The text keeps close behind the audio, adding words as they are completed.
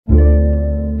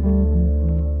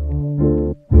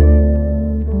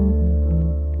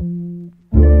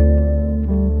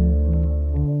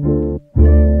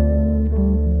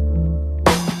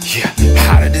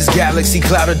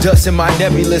of dust in my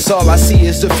nebulous. All I see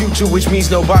is the future, which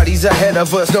means nobody's ahead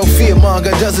of us. No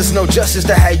fearmonger does us no justice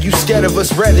to have you scared of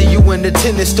us. Rather you in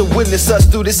attendance to witness us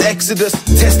through this exodus.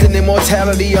 Testing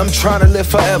immortality, I'm trying to live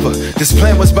forever. This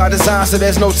plan was by design, so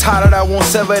there's no tie that I won't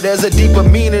sever. There's a deeper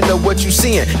meaning to what you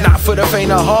seeing, not for the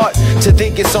faint of heart. To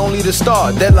think it's only the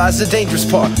start, that lies the dangerous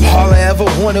part. All I ever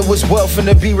wanted was wealth and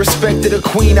to be respected. A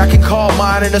queen I can call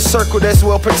mine in a circle that's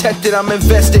well protected. I'm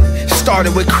invested.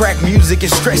 Started with crack music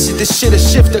and stretched it. This shit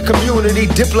has shifted the community.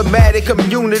 Diplomatic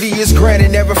immunity is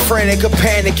granted. Never frantic or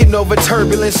panicking over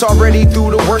turbulence. Already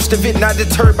through the worst of it, not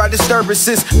deterred by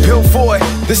disturbances. Built for it.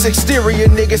 This exterior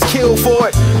niggas kill for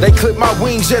it. They clip my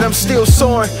wings yet I'm still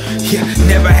soaring. Yeah,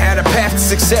 never had a path to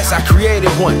success, I created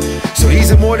one. So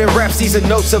these are more than raps, these are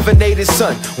notes of a native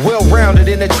son. Well-rounded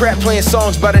in the trap, playing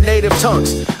songs by the native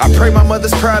tongues. I pray my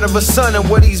mother's proud of her son and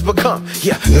what he's become.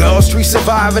 Yeah, Law Street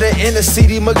survivor, the inner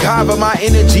city MacGyver. My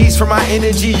energies from my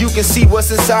energy, you can see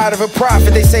what's inside of a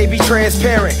prophet. They say be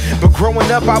transparent, but growing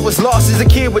up I was lost as a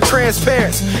kid with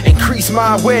transparents. Increased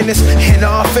my awareness, in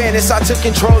all fairness I took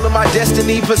control of my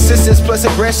destiny. Persistence plus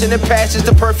aggression and passion's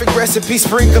the perfect recipe.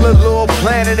 Sprinkle a little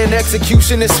planning and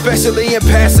execution, especially in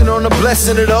passing on the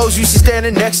blessing of those you see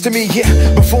standing next to me.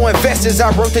 Yeah, before investors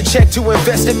I wrote the check to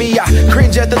invest in me. I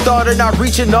cringe at the thought of not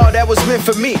reaching all that was meant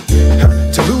for me.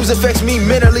 To lose affects me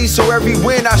mentally, so every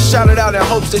win I shout it out in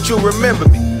hopes that you'll remember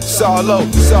me. It's all low,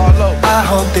 it's all low. I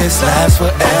hope this lasts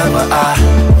forever.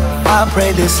 I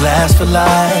pray this lasts for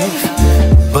life.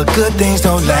 But good things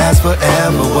don't last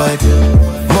forever. What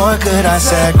more could I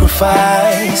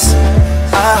sacrifice?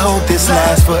 I hope this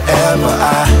lasts forever.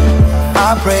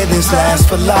 I pray this lasts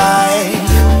for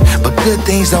life. But good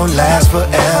things don't last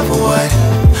forever. What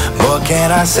more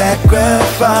can I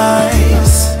sacrifice?